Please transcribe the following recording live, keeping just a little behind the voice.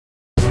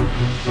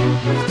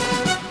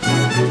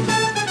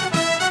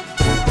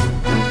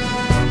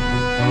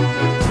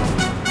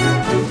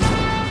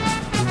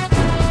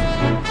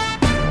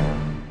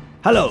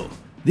Hello,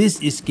 this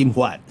is Kim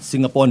Huat,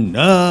 Singapore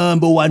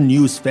 #1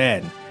 news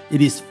fan.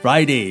 It is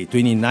Friday,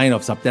 29th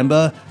of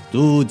September,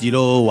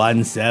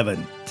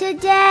 2017.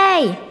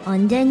 Today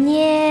on the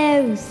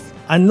news.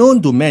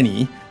 Unknown to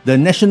many, the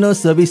National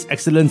Service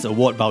Excellence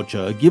Award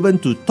voucher given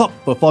to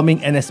top-performing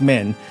NS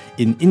men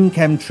in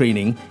in-camp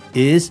training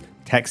is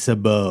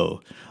taxable.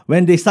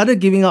 When they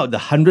started giving out the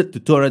 $100 to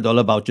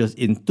 $200 vouchers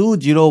in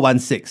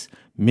 2016,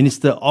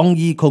 Minister Ong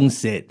Ye Kung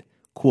said,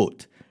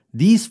 quote,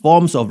 "These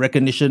forms of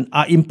recognition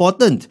are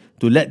important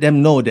to let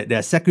them know that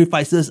their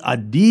sacrifices are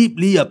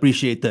deeply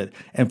appreciated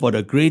and for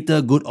the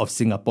greater good of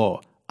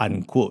Singapore,"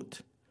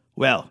 unquote.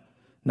 Well,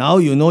 now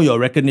you know your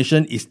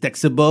recognition is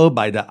taxable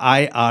by the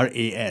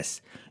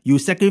IRAS. You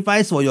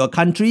sacrifice for your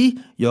country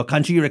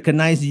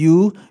recognize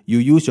you, you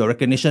use your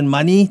recognition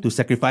money to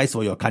sacrifice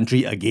for your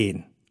country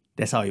again.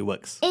 That's how it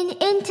works. In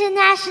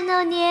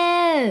international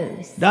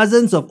news,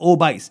 dozens of old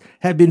bikes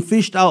have been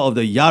fished out of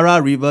the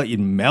Yarra River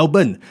in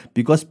Melbourne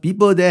because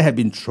people there have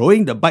been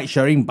throwing the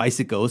bike-sharing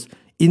bicycles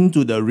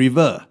into the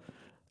river.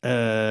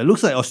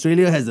 Looks like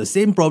Australia has the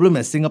same problem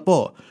as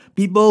Singapore.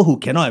 People who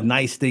cannot have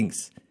nice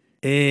things.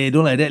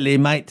 Don't like that, leh,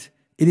 mate.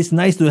 It is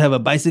nice to have a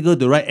bicycle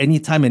to ride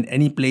anytime and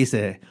any place.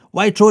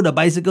 Why throw the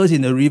bicycles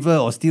in the river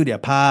or steal their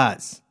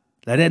parts?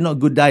 Like that not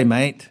good die,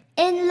 mate.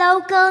 in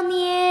local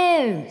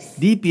news,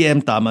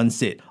 DPM Taman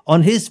said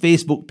on his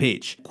Facebook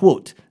page,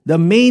 quote, "The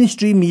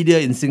mainstream media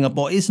in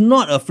Singapore is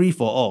not a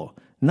free-for-all.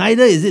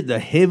 Neither is it the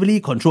heavily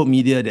controlled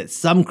media that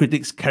some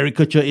critics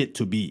caricature it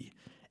to be.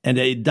 And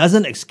that it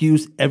doesn't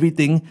excuse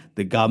everything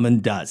the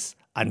government does,"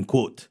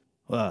 unquote.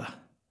 Wow.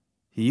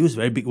 He used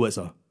very big words.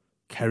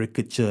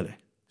 Caricature.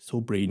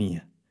 So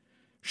brainy.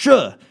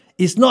 Sure,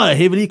 it's not a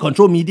heavily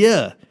controlled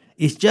media.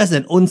 It's just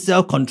an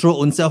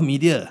own-self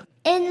media.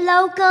 in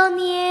local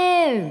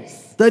news,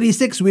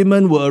 36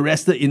 women were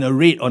arrested in a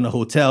raid on a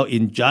hotel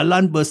in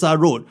Jalan Besar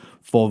Road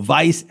for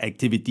vice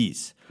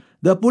activities.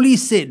 The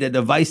police said that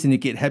the vice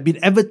syndicate had been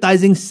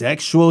advertising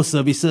sexual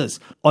services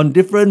on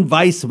different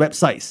vice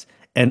websites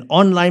and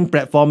online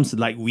platforms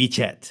like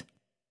WeChat.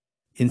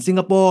 In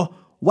Singapore,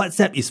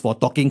 WhatsApp is for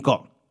talking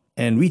cock,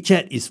 and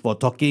WeChat is for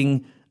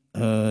talking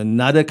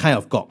another kind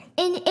of cock.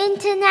 in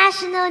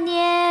international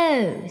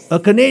news, A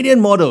Canadian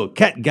model,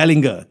 Kat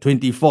Gallagher,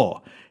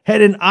 24,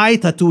 had an eye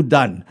tattoo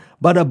done,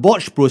 but a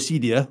botched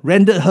procedure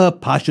rendered her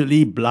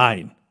partially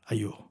blind.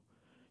 Aiyo.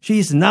 She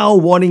is now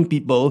warning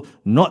people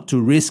not to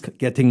risk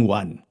getting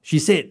one. She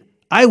said,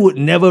 "I would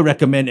never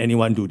recommend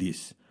anyone do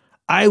this.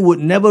 I would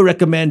never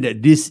recommend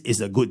that this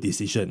is a good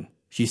decision,"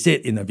 she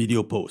said in a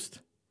video post.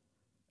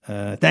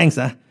 Thanks.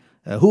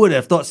 Who would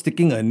have thought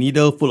sticking a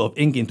needle full of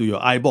ink into your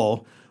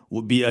eyeball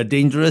would be a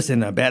dangerous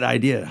and a bad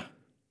idea?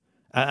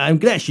 I'm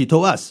glad she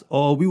told us,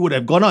 or we would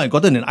have gone out and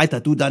gotten an eye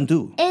tattoo done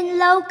too. in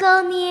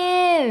local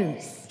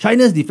news,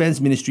 China's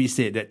defense ministry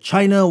said that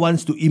China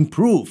wants to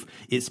improve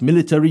its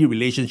military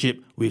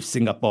relationship with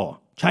Singapore.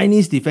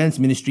 Chinese defense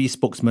ministry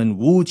spokesman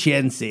Wu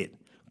Qian said,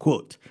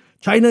 quote,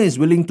 "China is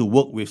willing to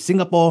work with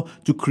Singapore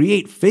to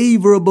create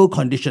favorable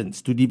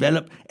conditions to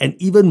develop an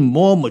even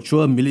more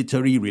mature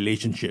military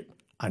relationship,"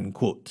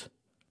 unquote.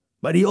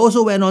 But he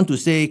also went on to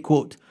say,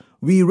 quote,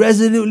 "We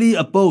resolutely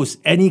oppose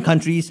any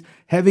countries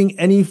having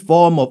any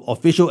form of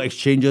official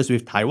exchanges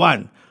with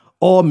Taiwan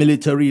or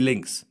military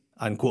links,"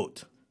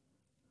 unquote.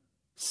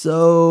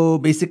 So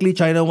basically,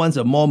 China wants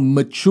a more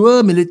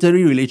mature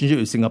military relationship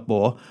with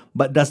Singapore,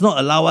 but does not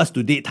allow us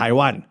to date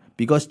Taiwan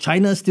because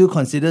China still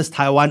considers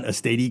Taiwan a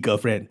steady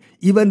girlfriend,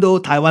 even though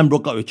Taiwan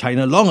broke up with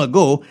China long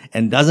ago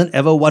and doesn't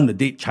ever want to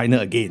date China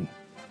again.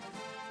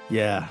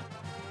 Yeah,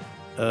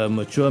 a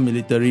mature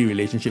military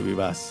relationship with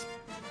us.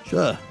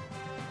 Sure.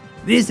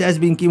 This has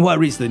been Kim Huat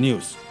Reads the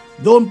News.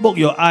 Don't poke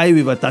your eye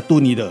with a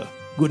tattoo needle.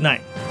 Good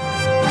night.